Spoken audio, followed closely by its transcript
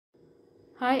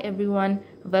Hi everyone,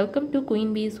 welcome to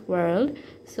Queen Bee's World.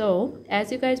 So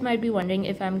as you guys might be wondering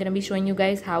if I'm gonna be showing you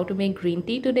guys how to make green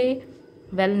tea today.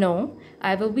 Well, no,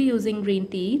 I will be using green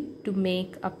tea to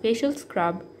make a facial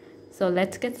scrub. So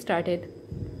let's get started.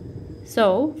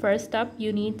 So first up,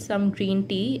 you need some green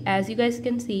tea. As you guys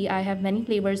can see, I have many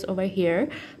flavors over here,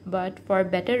 but for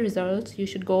better results you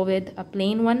should go with a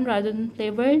plain one rather than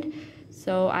flavored.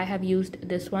 So I have used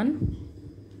this one.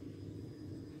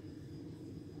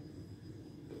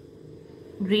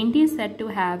 Green tea is said to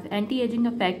have anti-aging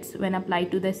effects when applied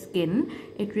to the skin.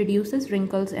 It reduces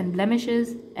wrinkles and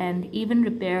blemishes and even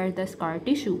repair the scar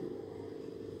tissue.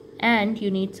 And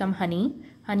you need some honey.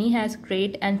 Honey has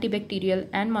great antibacterial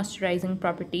and moisturizing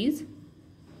properties.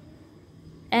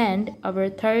 And our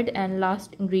third and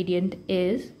last ingredient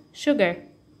is sugar.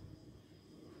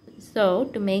 So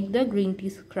to make the green tea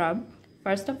scrub,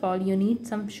 first of all you need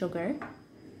some sugar.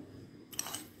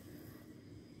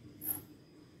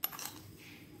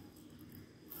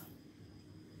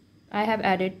 I have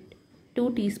added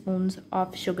 2 teaspoons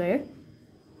of sugar.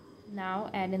 Now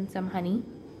add in some honey.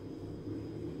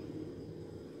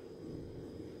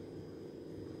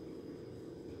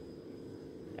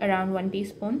 Around 1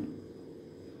 teaspoon.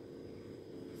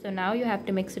 So now you have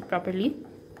to mix it properly.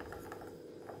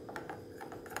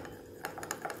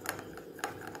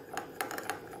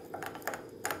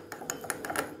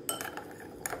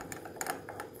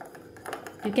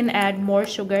 You can add more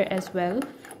sugar as well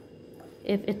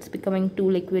if it's becoming too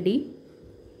liquidy.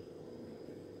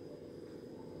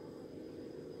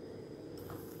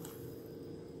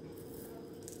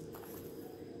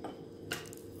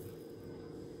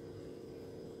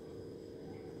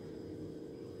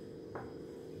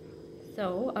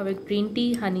 So our green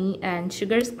tea, honey and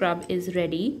sugar scrub is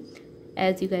ready.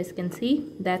 As you guys can see,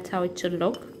 that's how it should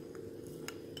look.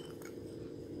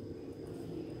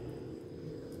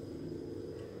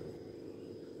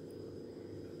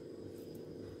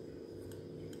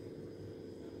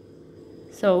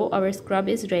 So our scrub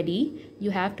is ready.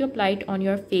 You have to apply it on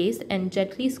your face and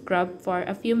gently scrub for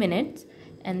a few minutes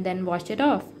and then wash it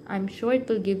off. I'm sure it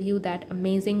will give you that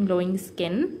amazing glowing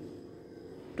skin.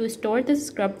 To store this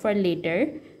scrub for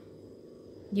later,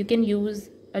 you can use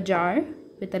a jar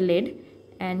with a lid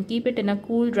and keep it in a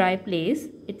cool, dry place.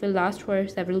 It will last for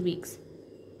several weeks.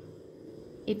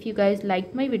 If you guys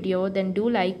liked my video, then do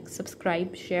like,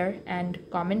 subscribe, share and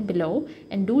comment below,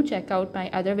 and do check out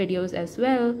my other videos as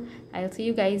well. I'll see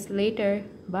you guys later.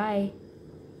 Bye.